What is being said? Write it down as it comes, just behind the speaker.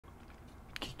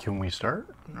Can we start?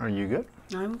 Are you good?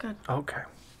 I'm good. Okay.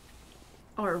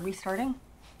 Oh, are we starting?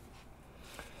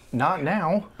 Not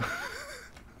now.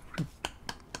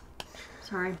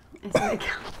 Sorry. I said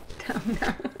count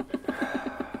down.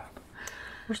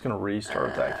 We're just going to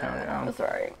restart that countdown.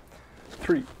 Sorry.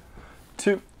 3,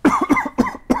 2,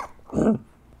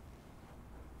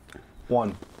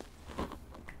 1.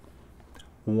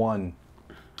 1.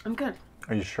 I'm good.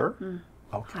 Are you sure?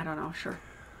 Okay. I don't know. Sure.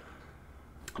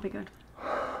 I'll be good.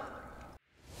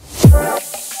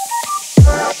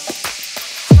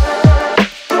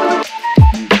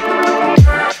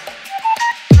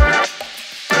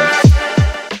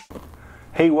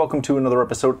 Hey, welcome to another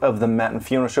episode of the Matt and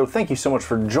Fiona Show. Thank you so much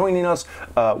for joining us.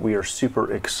 We are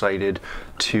super excited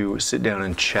to sit down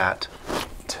and chat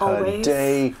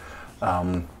today.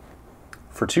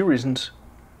 For two reasons.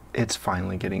 It's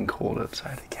finally getting cold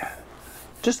outside again.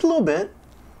 Just a little bit.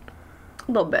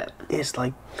 A little bit. It's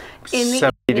like In the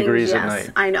 70 evenings, degrees at yes,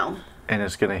 night. I know. And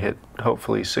it's going to hit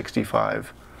hopefully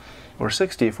 65 or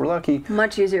 60 if we're lucky.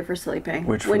 Much easier for sleeping.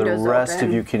 Which for Windows the rest open.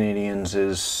 of you Canadians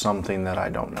is something that I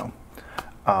don't know.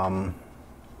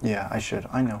 Yeah, I should.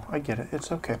 I know. I get it.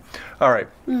 It's okay. All right.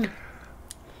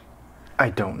 I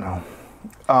don't know.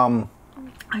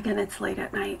 Again, it's late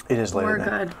at night. It is late We're at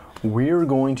night. good. We're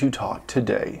going to talk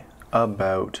today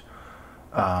about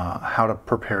how to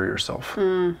prepare yourself.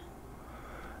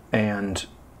 And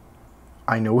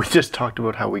I know we just talked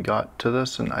about how we got to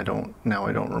this, and I don't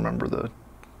remember the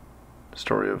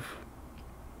story of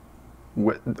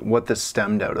what this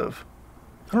stemmed out of.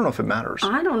 I don't know if it matters.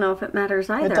 I don't know if it matters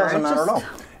either. It doesn't matter at all.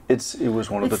 It was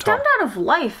one of the It stemmed top. out of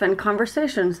life and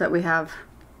conversations that we have.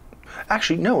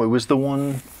 Actually, no, it was the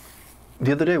one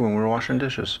the other day when we were washing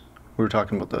dishes. We were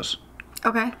talking about this,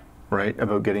 Okay. right?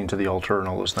 About getting to the altar and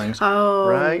all those things. Oh,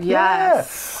 right?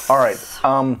 yes. Yeah. All right.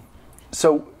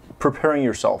 So preparing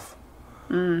yourself.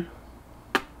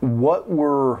 What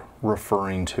we're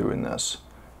referring to in this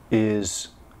is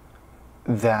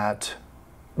that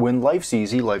when life's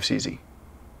easy, life's easy.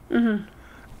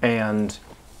 And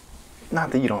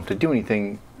not that you don't have to do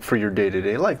anything for your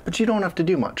day-to-day life, but you don't have to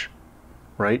do much,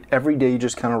 right? Every day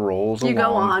just kind of rolls along. You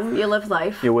go on. You live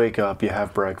life. You wake up, you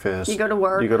have breakfast. You go to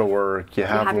work. You go to work, you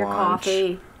have you have your lunch.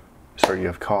 coffee. Sorry, you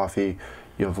have coffee,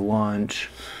 you have lunch,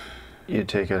 you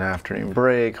take an afternoon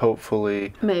break,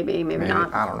 hopefully. Maybe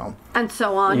not. I don't know. And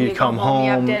so on. You come home,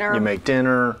 you have dinner. you make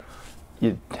dinner,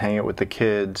 you hang out with the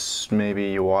kids, maybe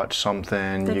you watch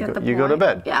something, They you get go, the you go to point.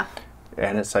 bed. Yeah.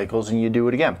 And it cycles and you do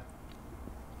it again.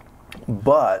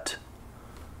 But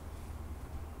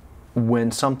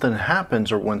when something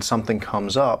happens or when something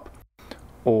comes up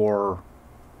or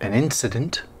an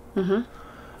incident,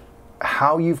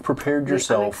 how you've prepared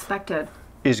yourself Unexpected.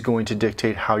 is going to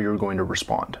dictate how you're going to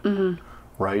respond,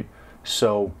 right?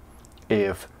 So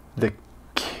if the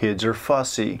kids are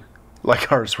fussy,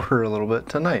 like ours were a little bit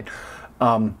tonight,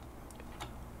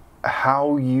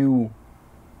 how you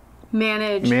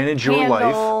Manage your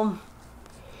handle, life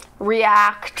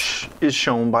react. is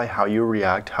shown by how you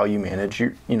react, how you manage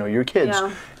your kids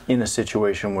Yeah. in a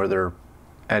situation where they're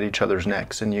at each other's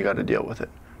necks and you got to deal with it,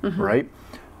 right?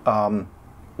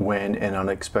 When an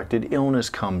unexpected illness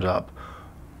comes up,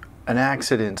 an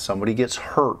accident, somebody gets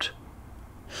hurt,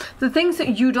 The things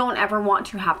that you don't ever want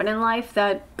to happen in life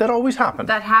that always happens.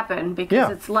 happen because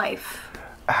Yeah. it's life.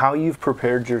 How you've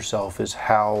prepared yourself is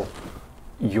how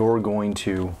you're going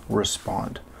to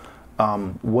respond.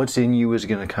 What's in you is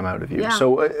going to come out of you. Yeah.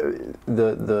 So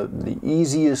the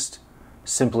easiest,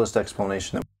 simplest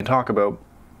explanation that we can talk about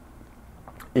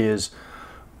is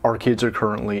our kids are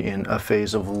currently in a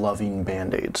phase of loving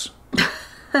Band-Aids.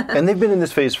 And they've been in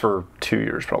this phase for 2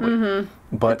 years probably.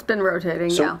 But It's been rotating,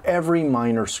 so yeah. every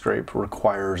minor scrape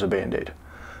requires a Band-Aid.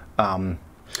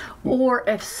 Or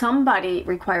if somebody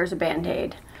requires a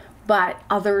Band-Aid, but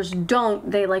others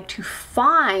don't, they like to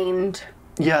find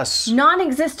Yes.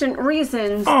 non-existent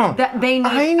reasons that they need,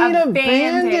 I need a Band-Aid,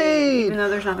 Band-Aid. even though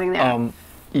there's nothing there.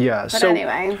 Yeah. But so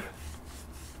anyway,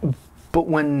 But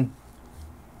when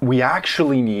we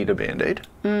actually need a Band-Aid,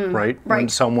 right? When right.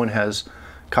 someone has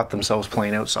cut themselves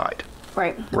playing outside,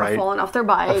 right, right? or falling off their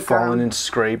bike, Or fallen and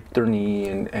scraped their knee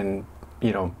and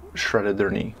shredded their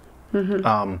knee.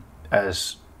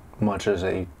 As much as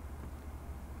a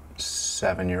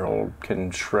 7-year-old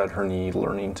can shred her knee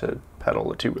learning to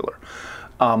pedal a two-wheeler.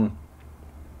 I mean,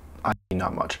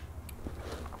 not much.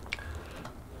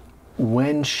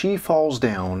 When she falls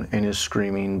down and is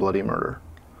screaming bloody murder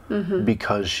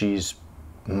because she's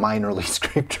minorly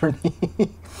scraped her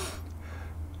knee,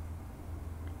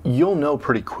 you'll know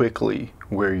pretty quickly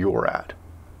where you're at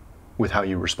with how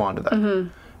you respond to that.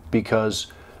 Because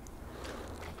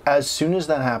as soon as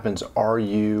that happens, are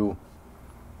you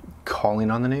calling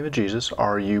on the name of Jesus?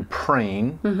 Are you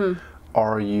praying? Mm-hmm.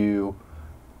 Are you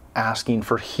asking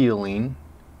for healing,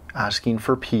 asking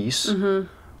for peace, mm-hmm.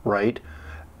 right?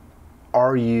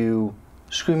 Are you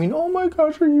screaming, oh my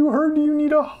gosh, are you hurt? Do you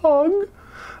need a hug?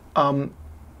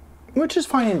 Which is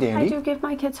fine and dandy. I do give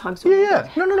my kids hugs. Yeah.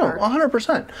 No,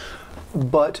 100%.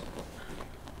 But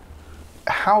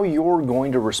how you're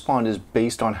going to respond is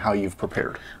based on how you've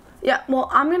prepared. Yeah, well,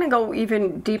 I'm going to go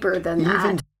even deeper than that.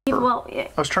 Even deeper? Well, I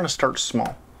was trying to start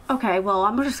small. Okay, well,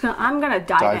 I'm going to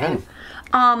dive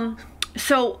in.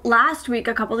 So last week,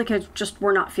 a couple of the kids just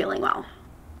were not feeling well.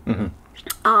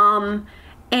 Mm-hmm.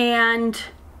 And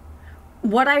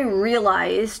what I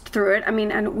realized through it, I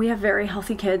mean, and we have very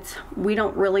healthy kids. We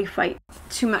don't really fight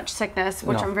too much sickness,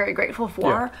 which I'm very grateful for.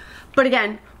 Yeah. But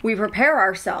again, we prepare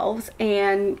ourselves,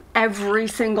 and every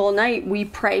single night we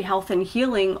pray health and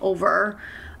healing over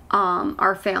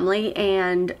our family,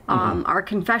 and our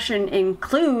confession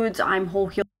includes, I'm whole,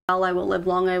 healed, well, I will live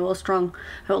long, I will strong,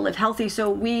 I will live healthy. So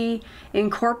we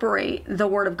incorporate the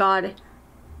Word of God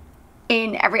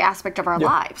in every aspect of our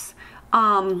lives.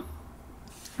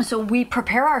 So we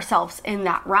prepare ourselves in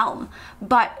that realm.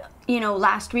 But,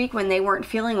 last week when they weren't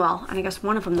feeling well, and I guess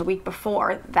one of them the week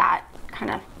before, that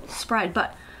kind of spread.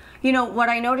 But, what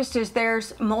I noticed is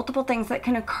there's multiple things that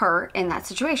can occur in that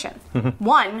situation. Mm-hmm.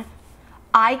 One,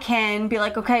 I can be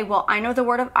like, okay, well, I know the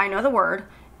word,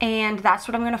 and that's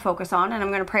what I'm going to focus on, and I'm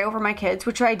going to pray over my kids,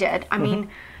 which I did. I mean,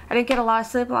 I didn't get a lot of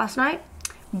sleep last night,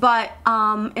 but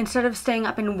instead of staying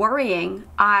up and worrying,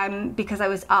 because I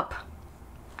was up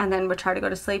and then would try to go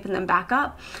to sleep and then back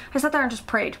up, I sat there and just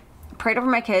prayed over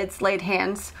my kids, laid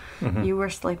hands. Mm-hmm. You were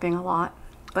sleeping a lot,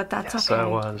 but that's okay. Yes, I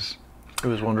was. It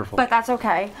was wonderful. But that's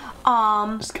okay.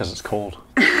 Just because it's cold.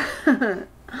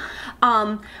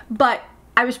 But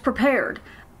I was prepared.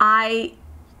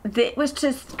 It was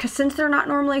just, because since they're not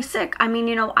normally sick, I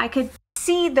mean, I could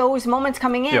see those moments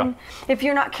coming in. Yeah. If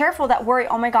you're not careful, that worry,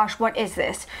 oh my gosh, what is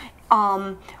this?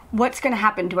 What's going to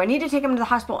happen? Do I need to take him to the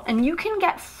hospital? And you can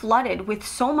get flooded with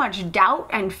so much doubt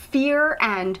and fear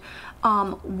and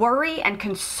worry and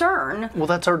concern. Well,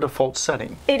 that's our default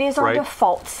setting. It is our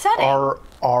default setting.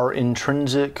 Our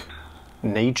intrinsic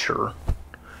nature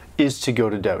is to go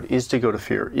to doubt, is to go to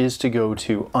fear, is to go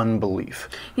to unbelief.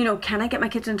 Can I get my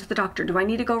kids into the doctor? Do I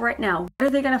need to go right now? What are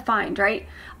they going to find, right?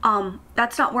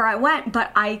 That's not where I went,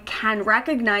 but I can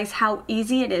recognize how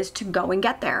easy it is to go and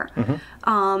get there.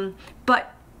 Mm-hmm.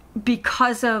 But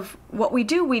because of what we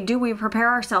prepare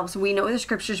ourselves. We know the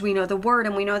scriptures, we know the word,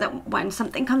 and we know that when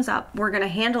something comes up, we're going to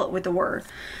handle it with the word.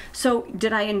 So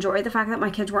did I enjoy the fact that my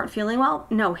kids weren't feeling well?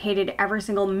 No, hated every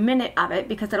single minute of it,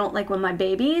 because I don't like when my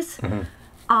babies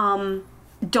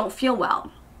don't feel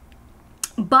well.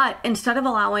 But instead of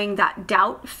allowing that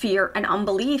doubt, fear, and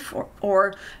unbelief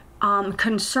or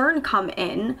concern come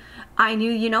in, I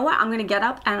knew, you know what, I'm going to get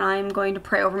up and I'm going to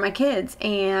pray over my kids.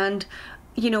 And,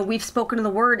 we've spoken the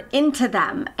word into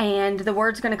them, and the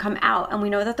word's going to come out. And we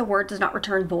know that the word does not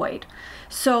return void.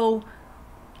 So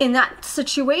in that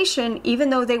situation, even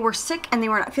though they were sick and they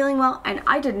were not feeling well, and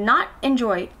I did not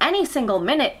enjoy any single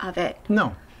minute of it.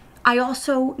 No. I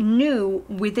also knew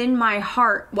within my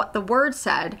heart what the word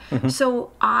said. Mm-hmm.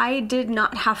 So I did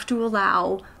not have to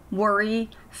allow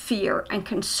worry, fear, and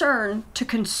concern to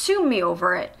consume me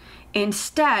over it.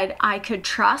 Instead, I could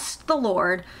trust the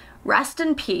Lord, rest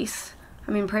in peace.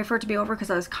 Pray for it to be over, because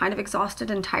I was kind of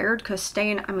exhausted and tired, because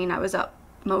I was up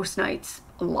most nights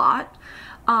a lot.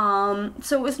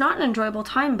 So it was not an enjoyable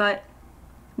time, but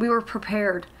we were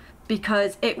prepared.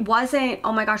 Because it wasn't,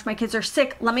 oh my gosh, my kids are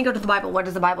sick, let me go to the Bible. What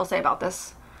does the Bible say about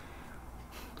this?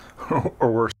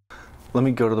 Or worse, let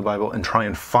me go to the Bible and try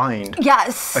and find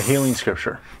a healing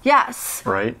scripture. Yes.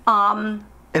 Right? And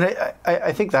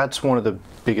I think that's one of the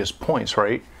biggest points,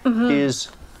 right? Mm-hmm. Is,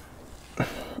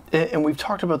 and we've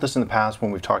talked about this in the past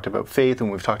when we've talked about faith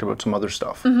and we've talked about some other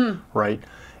stuff, right?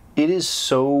 It is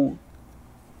so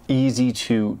easy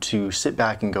to sit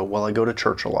back and go, well, I go to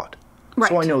church a lot,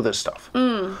 so I know this stuff.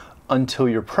 Until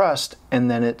you're pressed, and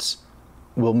then it's,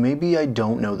 well, maybe I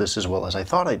don't know this as well as I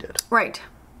thought I did. Right.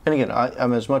 And again,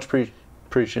 I'm as much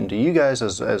preaching to you guys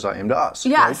as I am to us.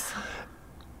 Yes.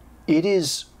 Right?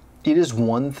 It is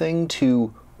one thing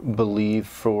to believe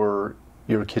for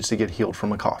your kids to get healed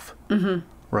from a cough,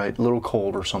 right? A little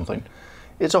cold or something.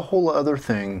 It's a whole other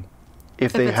thing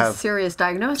if they have a serious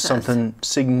diagnosis, something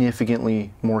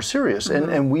significantly more serious.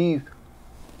 And we've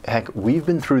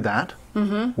been through that.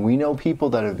 We know people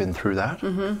that have been through that.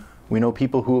 We know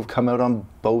people who have come out on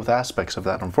both aspects of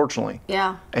that, unfortunately.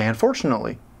 Yeah. And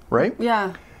fortunately, right?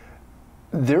 Yeah.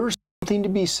 There's something to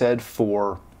be said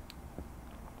for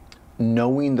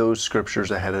knowing those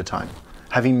scriptures ahead of time,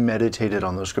 having meditated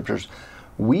on those scriptures,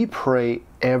 we pray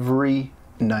every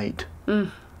night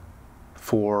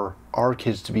for our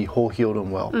kids to be whole, healed,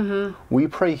 and well. We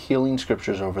pray healing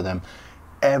scriptures over them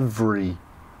every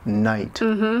night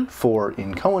for,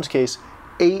 in Cohen's case,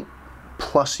 8+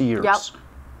 years. Yep.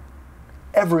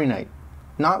 Every night.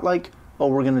 Not like, oh,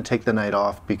 we're going to take the night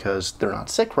off because they're not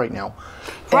sick right now.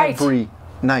 Right. Every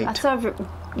night. That's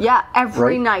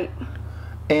every night.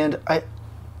 And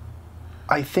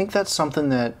I think that's something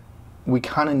that we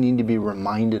kind of need to be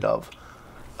reminded of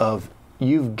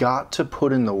you've got to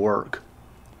put in the work.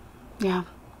 Yeah.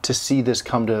 To see this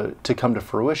come to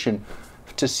fruition,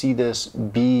 to see this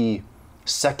be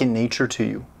second nature to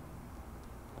you.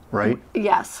 Right?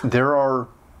 Yes. There are,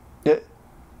 and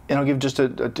I'll give just a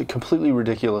completely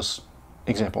ridiculous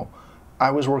example.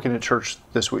 I was working at church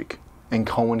this week, and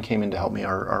Cohen came in to help me,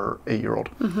 our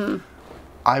 8-year-old.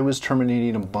 I was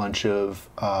terminating a bunch of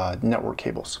network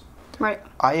cables. Right.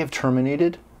 I have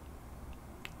terminated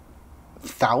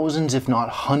thousands, if not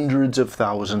hundreds of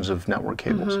thousands of network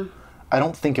cables. I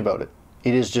don't think about it.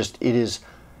 It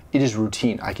is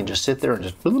routine. I can just sit there and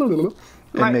just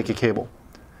and make a cable.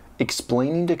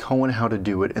 Explaining to Cohen how to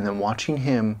do it, and then watching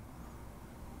him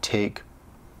take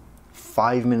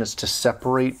 5 minutes to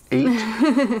separate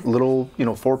 8 little,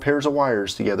 4 pairs of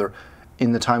wires together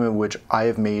in the time in which I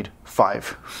have made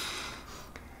 5.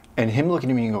 And him looking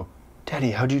at me and go,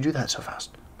 Daddy, how'd you do that so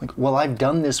fast? Like, well, I've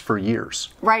done this for years.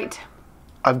 Right.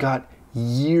 I've got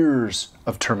years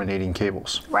of terminating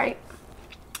cables. Right.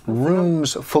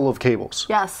 Rooms full of cables.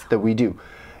 Yes. That we do.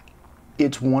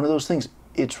 It's one of those things.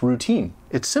 It's routine.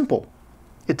 It's simple.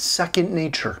 It's second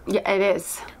nature. Yeah, it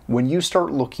is. When you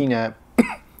start looking at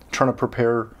trying to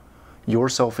prepare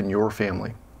yourself and your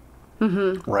family,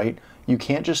 right? You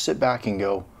can't just sit back and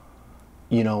go,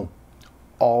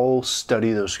 I'll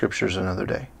study those scriptures another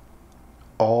day.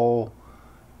 I'll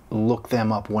look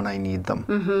them up when I need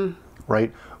them,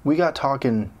 right? We got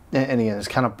talking, and again, it's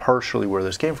kind of partially where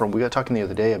this came from. We got talking the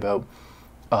other day about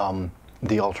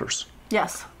the altars.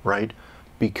 Yes. Right?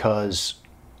 Because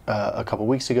a couple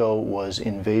weeks ago was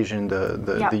Invasion,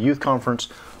 the youth conference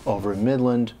over in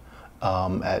Midland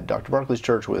at Dr. Barkley's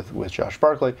church with Josh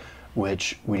Barkley,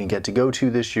 which we didn't get to go to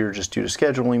this year just due to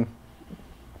scheduling,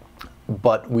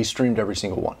 but we streamed every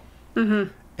single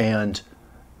one. And,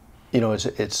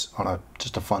 it's on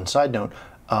just a fun side note,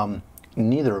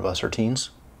 neither of us are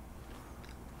teens.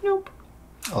 Nope.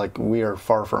 Like, we are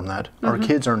far from that. Our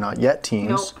kids are not yet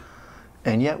teens,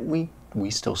 and yet we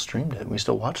still streamed it. We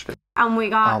still watched it. And we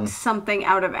got something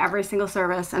out of every single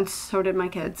service, and so did my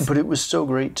kids. But it was so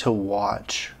great to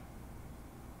watch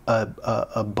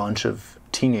a bunch of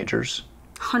teenagers.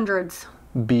 Hundreds.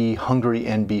 Be hungry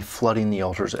and be flooding the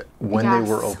altars when they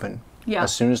were open. Yeah.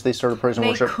 As soon as they started praise and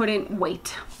worship. They couldn't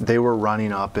wait. They were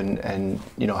running up and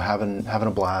having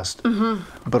a blast,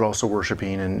 but also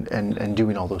worshiping and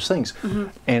doing all those things.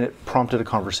 And it prompted a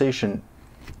conversation.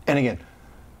 And again,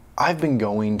 I've been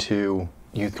going to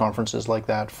youth conferences like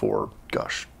that for,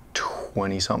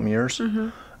 20-something years.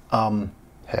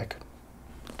 Heck,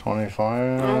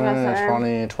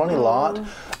 25, 20 lot.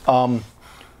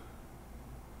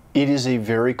 It is a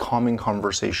very common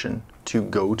conversation to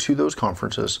go to those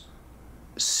conferences,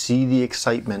 see the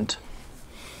excitement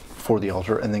for the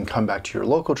altar, and then come back to your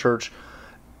local church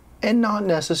and not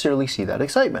necessarily see that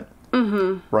excitement.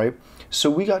 Right? So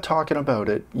we got talking about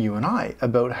it, you and I,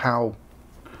 about how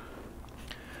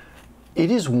it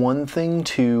is one thing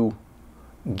to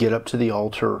get up to the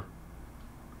altar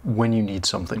when you need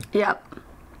something. Yep.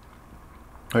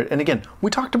 Right? And again, we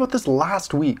talked about this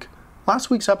last week. Last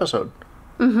week's episode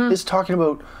is talking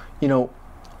about,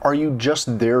 are you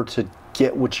just there to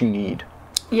get what you need?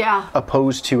 Yeah.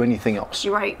 Opposed to anything else.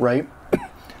 You're right. Right?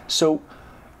 So,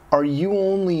 are you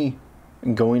only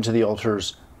going to the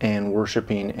altars and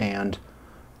worshiping and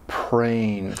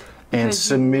praying and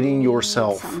submitting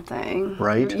yourself? Something.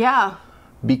 Right? Yeah.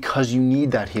 Because you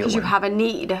need that healing. Because you have a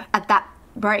need at that,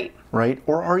 right. Right?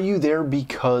 Or are you there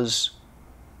because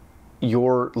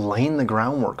you're laying the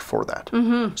groundwork for that?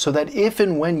 So that if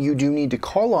and when you do need to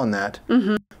call on that,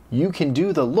 you can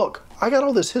do look, I got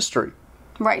all this history.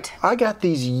 Right. I got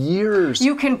these years.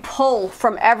 You can pull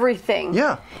from everything.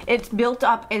 Yeah. It's built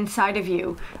up inside of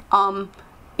you. I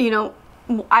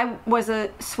was a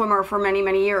swimmer for many,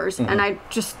 many years, and I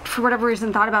just, for whatever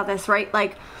reason, thought about this, right?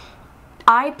 Like,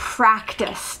 I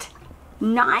practiced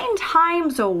 9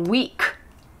 times a week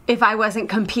if I wasn't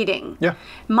competing. Yeah.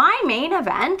 My main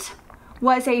event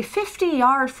was a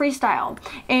 50-yard freestyle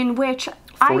in which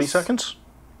 40 seconds?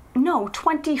 No,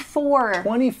 24.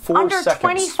 24 under seconds.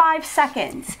 25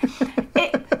 seconds.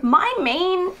 My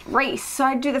main race, so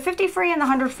I do the 50 free and the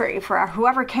 100 free for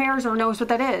whoever cares or knows what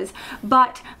that is.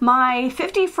 But my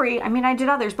 50 free, I mean, I did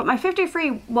others, but my 50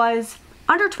 free was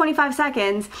under 25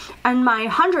 seconds, and my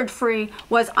 100 free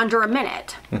was under a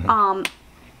minute,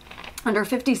 under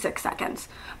 56 seconds.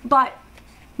 But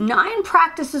 9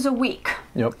 practices a week.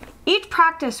 Yep. Each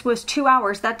practice was 2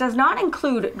 hours. That does not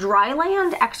include dry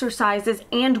land exercises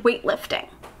and weightlifting.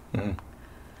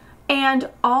 And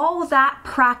all that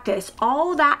practice,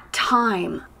 all that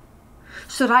time,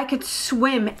 so that I could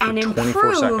swim and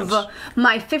improve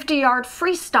my 50-yard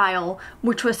freestyle,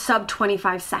 which was sub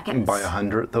 25 seconds. By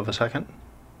 100th of a second?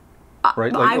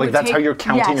 Right? Like that's how you're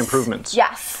counting improvements.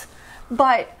 Yes.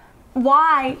 But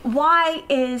why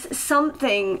is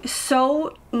something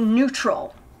so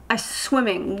neutral as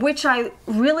swimming, which I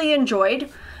really enjoyed,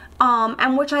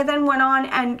 and which I then went on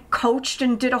and coached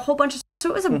and did a whole bunch of, so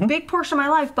it was a big portion of my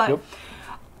life, but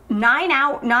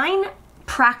 9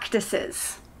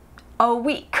 practices a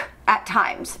week at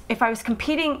times. If I was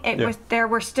competing, there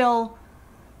were still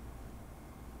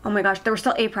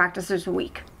 8 practices a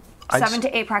week. 7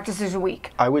 to 8 practices a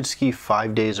week. I would ski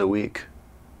 5 days a week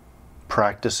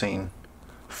practicing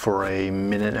for a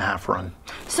 1.5-minute run.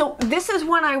 So this is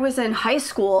when I was in high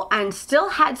school and still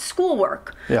had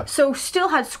schoolwork. Yeah. So still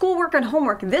had schoolwork and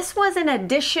homework. This was in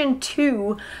addition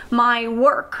to my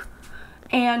work.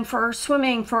 And for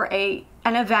swimming for an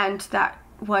event that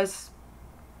was,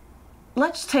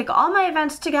 let's take all my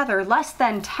events together, less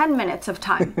than 10 minutes of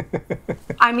time.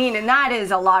 I mean, and that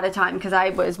is a lot of time because I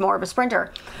was more of a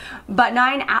sprinter. But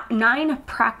 9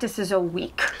 practices a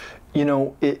week. You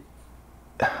know,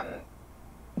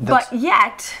 but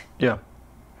yet, yeah,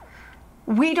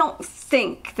 we don't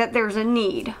think that there's a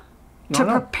need to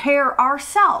prepare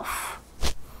ourselves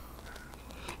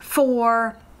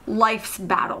for life's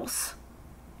battles.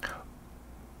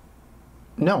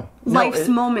 Life's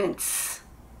moments.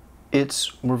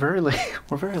 We're very lazy.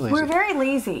 We're very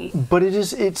lazy. But it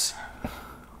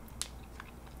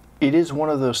is one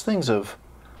of those things of,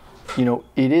 you know,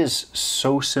 it is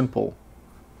so simple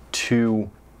to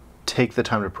take the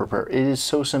time to prepare. It is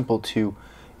so simple to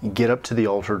get up to the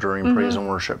altar during praise and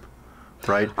worship,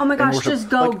 right? Oh my gosh, just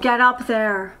go, get up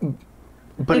there.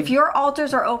 But if your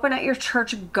altars are open at your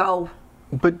church, go.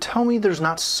 But tell me there's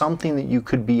not something that you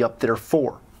could be up there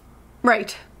for.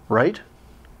 Right. Right?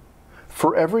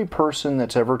 For every person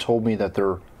that's ever told me that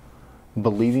they're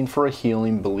believing for a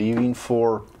healing, believing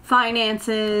for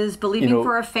finances, believing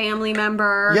for a family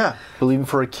member. Yeah, believing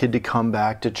for a kid to come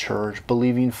back to church,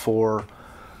 believing for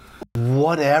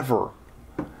whatever.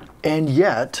 And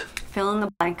yet, fill in the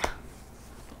blank.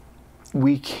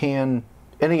 We can,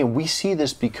 and again, we see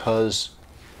this because,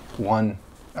 one,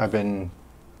 I've been,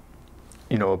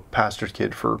 a pastor's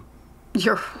kid for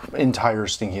your entire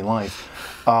stinking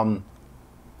life. And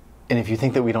if you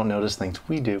think that we don't notice things,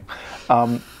 we do.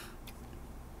 But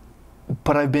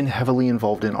I've been heavily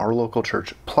involved in our local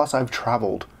church. Plus, I've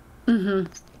traveled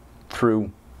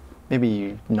through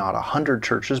maybe not 100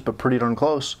 churches, but pretty darn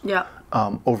close. Yeah.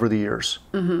 Over the years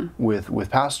with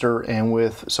pastor and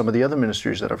with some of the other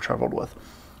ministries that I've traveled with.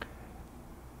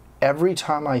 Every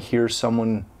time I hear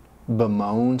someone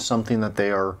bemoan something that they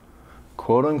are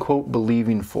quote unquote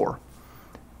believing for,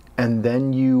 and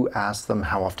then you ask them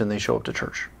how often they show up to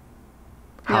church.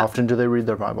 How often do they read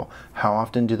their Bible? How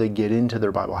often do they get into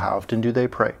their Bible? How often do they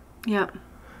pray? Yeah.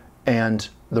 And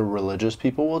the religious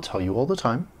people will tell you all the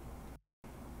time.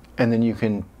 And then you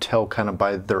can tell kind of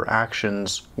by their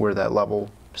actions where that level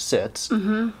sits.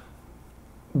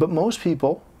 But most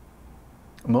people,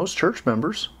 most church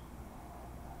members,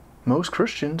 most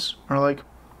Christians are like,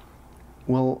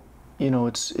 well,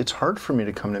 it's hard for me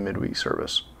to come to midweek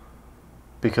service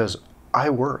because I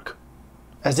work,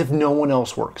 as if no one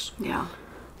else works. Yeah.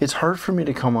 It's hard for me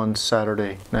to come on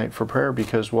Saturday night for prayer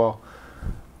because, well,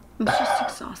 I'm just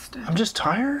exhausted. I'm just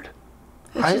tired.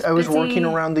 I was working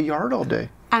around the yard all day.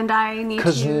 And I need to...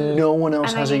 Because no one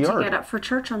else has a yard. And I need to get up for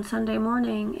church on Sunday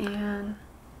morning, and...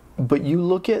 But you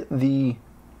look at the,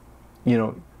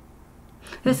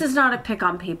 This is not a pick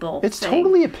on people It's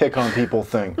totally a pick on people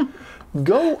thing.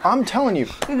 Go, I'm telling you.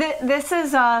 This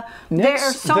is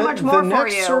there's so much more for you. The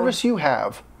next service you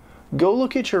have, go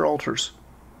look at your altars.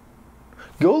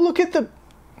 Go look at the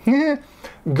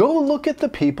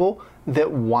people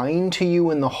that whine to you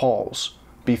in the halls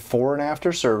before and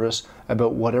after service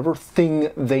about whatever thing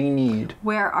they need.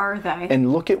 Where are they?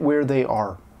 And look at where they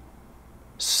are.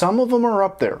 Some of them are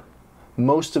up there.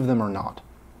 Most of them are not.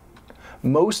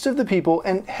 Most of the people,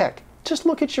 and heck, just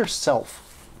look at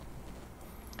yourself.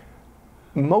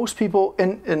 Most people,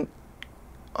 and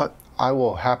I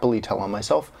will happily tell on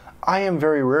myself, I am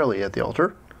very rarely at the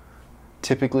altar.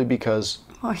 typically because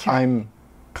you're I'm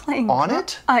playing on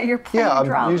it. You're playing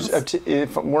drums.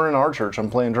 If we're in our church, I'm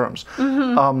playing drums.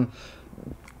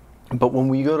 But when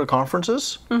we go to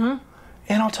conferences, and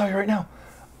I'll tell you right now,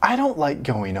 I don't like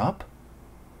going up.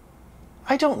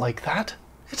 I don't like that.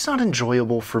 It's not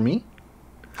enjoyable for me.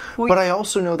 Well, but I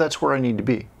also know that's where I need to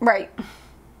be. Right.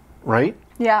 Right?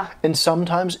 Yeah. And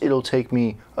sometimes it'll take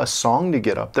me a song to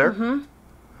get up there,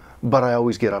 but I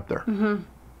always get up there.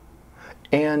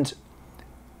 And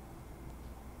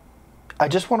I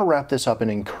just want to wrap this up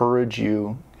and encourage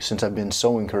you, since I've been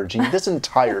so encouraging this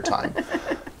entire time.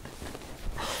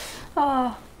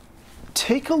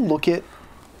 Take a look at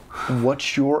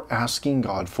what you're asking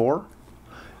God for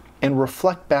and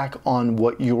reflect back on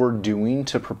what you're doing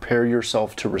to prepare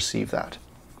yourself to receive that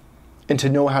and to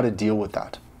know how to deal with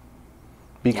that.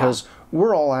 Because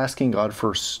we're all asking God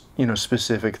for,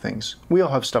 specific things. We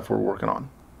all have stuff we're working on,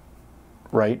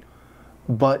 right?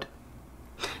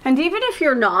 And even if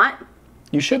you're not,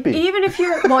 you should be. Even if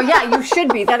you're, well, yeah, you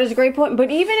should be. That is a great point. But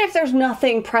even if there's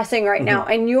nothing pressing right now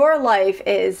and your life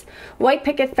is white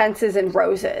picket fences and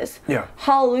roses,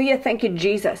 hallelujah, thank you,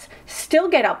 Jesus, still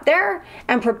get up there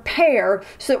and prepare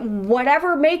so that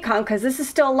whatever may come, because this is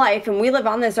still life and we live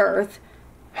on this earth,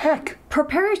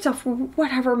 prepare yourself for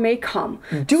whatever may come.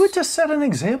 Do it to set an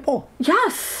example.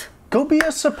 Yes. Go be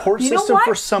a support system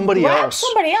for somebody else. Grab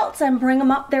somebody else and bring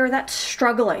them up there that's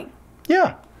struggling.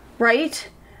 Yeah. Right?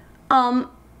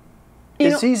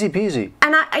 It's easy peasy.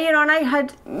 And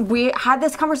we had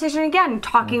this conversation again,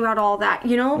 talking about all that,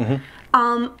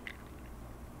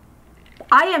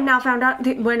 I have now found out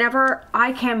that whenever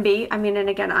I can be, and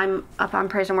again, I'm up on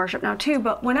praise and worship now too,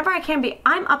 but whenever I can be,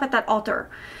 I'm up at that altar.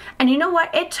 And you know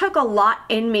what? It took a lot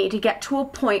in me to get to a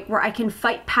point where I can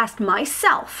fight past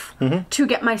myself to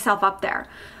get myself up there.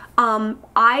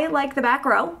 I like the back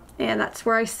row, and that's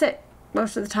where I sit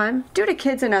most of the time, due to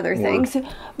kids and other things.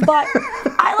 But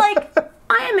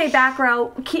I am a back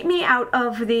row. Keep me out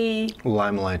of the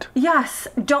limelight. Yes,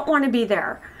 don't want to be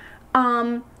there.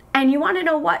 And you want to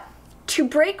know what? To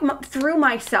break through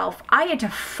myself, I had to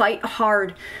fight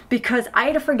hard because I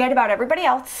had to forget about everybody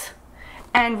else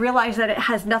and realize that it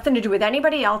has nothing to do with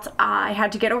anybody else. I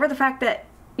had to get over the fact that,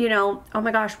 oh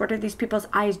my gosh, what are these people's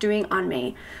eyes doing on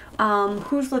me?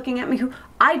 Who's looking at me?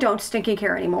 I don't stinking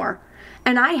care anymore.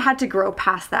 And I had to grow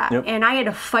past that. And I had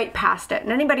to fight past it.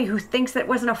 And anybody who thinks that it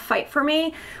wasn't a fight for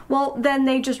me, well, then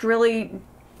they just really...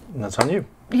 That's on you.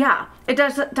 Yeah, it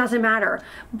doesn't matter.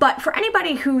 But for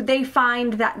anybody who they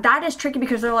find that is tricky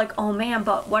because they're like, oh man,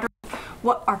 but what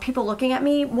are people looking at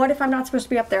me? What if I'm not supposed to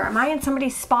be up there? Am I in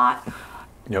somebody's spot?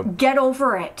 Get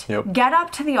over it. Get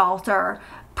up to the altar.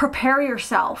 Prepare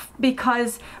yourself,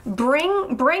 because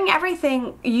bring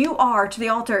everything you are to the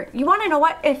altar. You want to know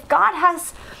what? If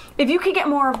you can get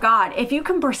more of God, if you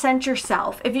can present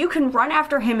yourself, if you can run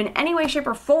after him in any way, shape,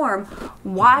 or form,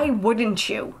 why wouldn't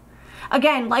you?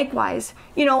 Again, likewise,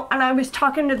 and I was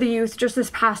talking to the youth just this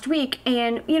past week,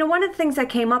 and, one of the things that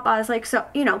came up, I was like, so,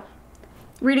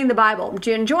 reading the Bible,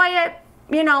 do you enjoy it?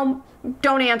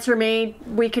 Don't answer me.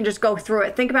 We can just go through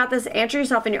it. Think about this. Answer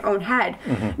yourself in your own head.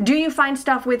 Do you find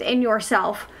stuff within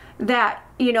yourself that,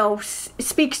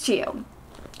 speaks to you?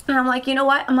 And I'm like, you know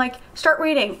what? I'm like, start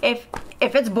reading. If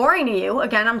it's boring to you,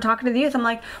 again, I'm talking to the youth, I'm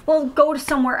like, well, go to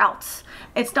somewhere else.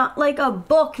 It's not like a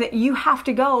book that you have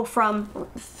to go from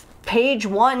page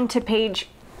 1 to page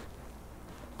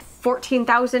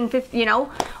 14,050,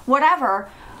 whatever.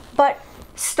 But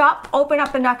stop, open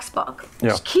up the next book.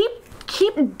 Just keep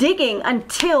digging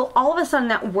until all of a sudden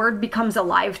that word becomes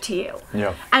alive to you.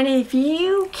 And if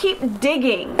you keep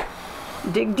digging,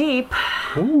 dig deep.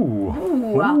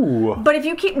 But if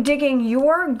you keep digging,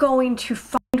 you're going to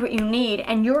find what you need,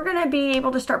 and you're going to be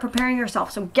able to start preparing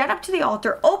yourself. So get up to the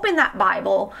altar, open that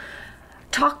Bible,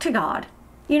 talk to God.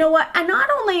 You know what? And not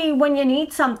only when you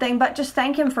need something, but just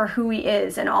thank him for who he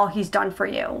is and all he's done for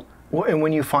you. Well, and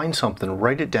when you find something,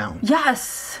 write it down.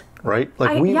 Yes. Right?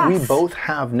 Like we both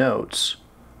have notes,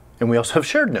 and we also have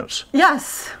shared notes.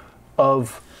 Yes.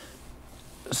 Of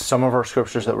some of our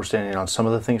scriptures that we're standing on, some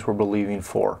of the things we're believing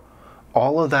for.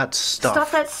 All of that stuff.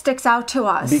 Stuff that sticks out to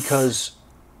us. Because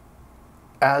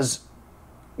as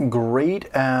great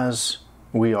as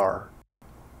we are,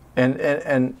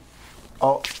 and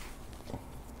oh,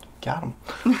 got him.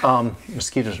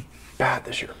 Mosquitoes are bad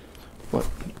this year. What?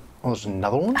 Oh, there's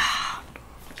another one?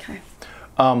 Okay.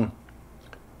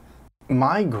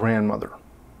 My grandmother,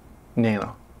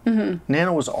 Nana.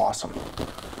 Nana was awesome.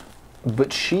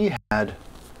 But she had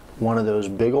one of those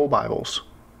big old Bibles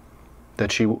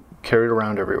that she carried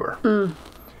around everywhere.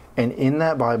 And in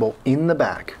that Bible, in the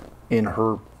back, in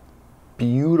her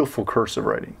beautiful cursive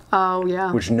writing. Oh,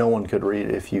 yeah. Which no one could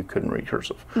read if you couldn't read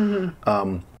cursive.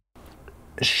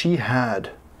 She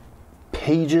had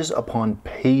pages upon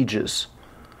pages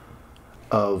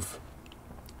of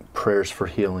prayers for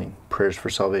healing, prayers for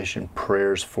salvation,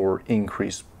 prayers for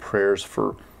increase, prayers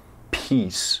for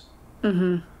peace,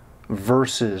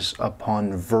 verses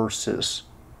upon verses.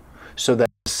 So that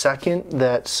the second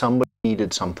that somebody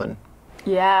needed something,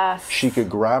 yes, she could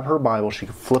grab her Bible, she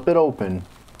could flip it open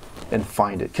and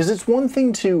find it. Because it's one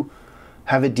thing to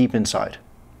have it deep inside,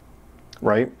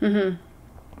 right?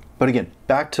 But again,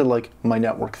 back to like my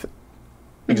network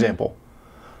example.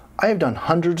 I have done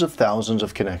hundreds of thousands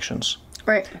of connections.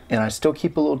 Right. And I still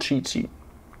keep a little cheat sheet.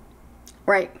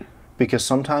 Right. Because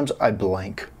sometimes I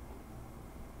blank.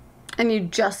 And you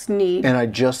just need... And I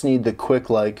just need the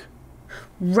quick, like...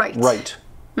 Right. Right.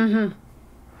 And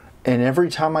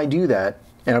every time I do that,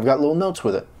 and I've got little notes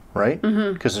with it, right?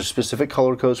 Because there's specific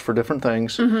color codes for different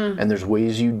things, and there's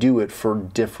ways you do it for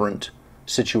different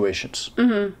situations,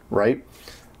 right?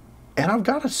 And I've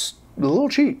got a little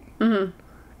cheat.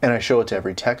 And I show it to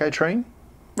every tech I train.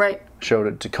 Right. Showed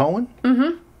it to Cohen.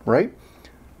 Right?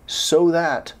 So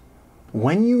that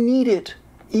when you need it,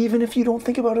 even if you don't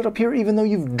think about it up here, even though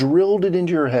you've drilled it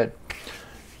into your head,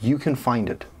 you can find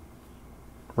it.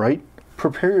 Right?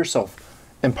 Prepare yourself.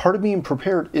 And part of being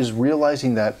prepared is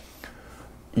realizing that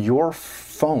your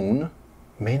phone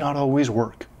may not always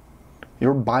work.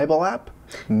 Your Bible app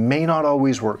may not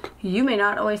always work. You may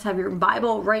not always have your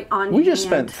Bible right on We just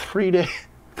spent 3 days,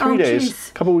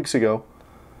 a couple weeks ago,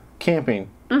 camping.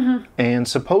 And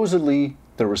supposedly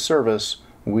there was service.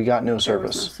 We got no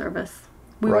service. There was no service.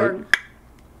 We were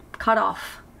cut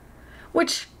off.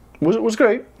 Which... was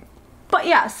great. But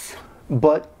yes.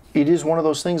 But it is one of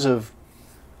those things of,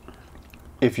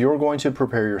 if you're going to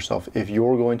prepare yourself, if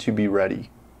you're going to be ready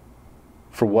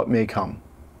for what may come,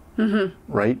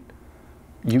 right?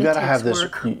 You got to have this.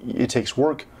 It takes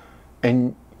work,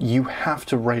 and you have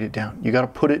to write it down. You got to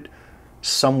put it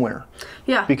somewhere.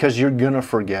 Yeah. Because you're gonna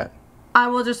forget. I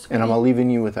will just. And I'm leaving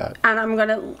you with that. And I'm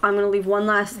gonna leave one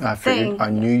last thing. I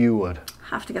knew you would.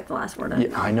 Have to get the last word in. Yeah,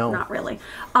 no, I know. Not really.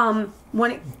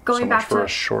 Going back for a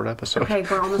short episode. Okay,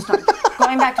 we're almost done.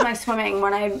 Going back to my swimming,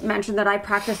 when I mentioned that I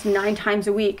practiced 9 times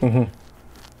a week,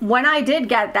 when I did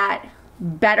get that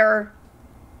better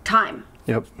time,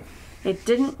 it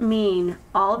didn't mean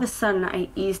all of a sudden I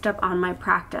eased up on my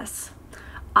practice.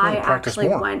 I actually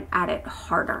went at it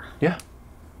harder. Yeah.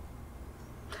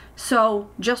 So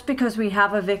just because we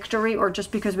have a victory, or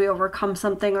just because we overcome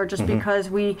something, or just because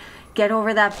we get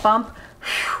over that bump,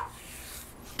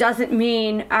 doesn't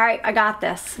mean, all right, I got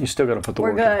this. You still got to put the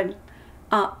work in. We're good.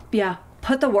 Yeah,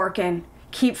 put the work in.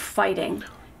 Keep fighting.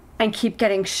 And keep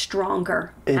getting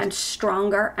stronger and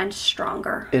stronger and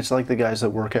stronger. It's like the guys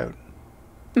that work out,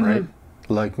 right?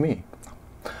 Like me.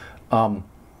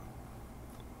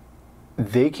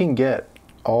 They can get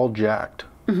all jacked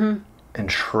and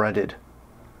shredded.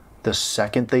 The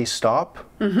second they stop,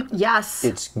 yes,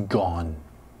 it's gone.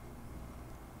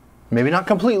 Maybe not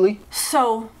completely.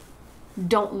 So,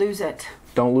 don't lose it.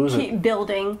 Don't lose it. Keep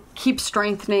building. Keep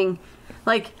strengthening.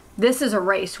 Like, this is a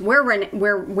race. We're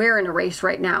in a race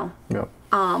right now. Yep.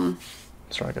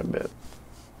 Sorry, I got a bit.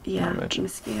 Yeah,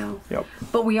 mosquito. Yep.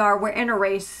 But we're in a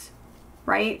race,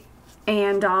 right?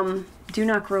 And do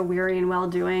not grow weary in well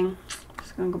doing.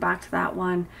 Just gonna go back to that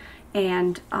one,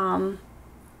 and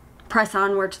press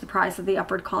onward to the prize of the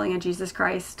upward calling of Jesus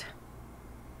Christ.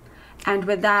 And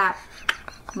with that,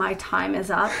 my time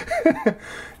is up.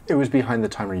 It was behind the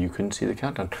timer. You couldn't see the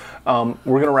countdown.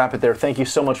 We're going to wrap it there. Thank you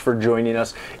so much for joining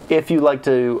us. If you'd like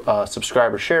to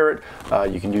subscribe or share it,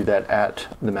 you can do that at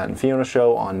The Matt and Fiona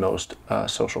Show on most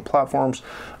social platforms.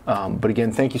 But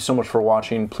again, thank you so much for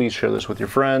watching. Please share this with your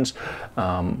friends.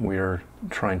 We are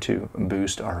trying to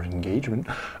boost our engagement.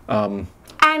 And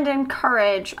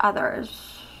encourage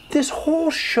others. This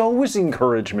whole show is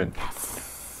encouragement.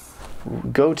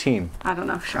 Go team. I don't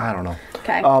know. Sure. I don't know.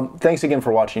 Okay. Thanks again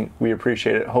for watching. We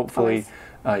appreciate it. Hopefully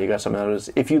you got something out of this.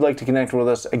 If you'd like to connect with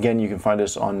us, again, you can find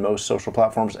us on most social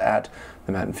platforms at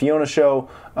The Matt and Fiona Show,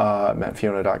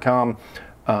 mattfiona.com,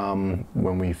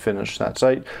 when we finish that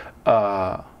site.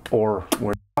 Or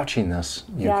when you're watching this,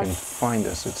 you can find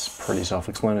us. It's pretty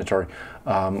self-explanatory.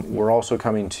 We're also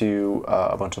coming to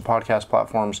a bunch of podcast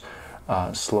platforms,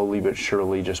 slowly but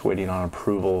surely, just waiting on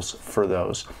approvals for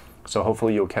those. So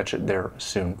hopefully you'll catch it there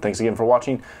soon. Thanks again for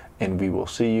watching, and we will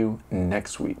see you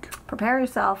next week. Prepare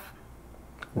yourself.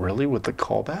 Really? With the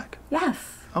callback? Yes.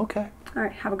 Okay. All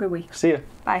right. Have a good week. See ya.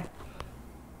 Bye.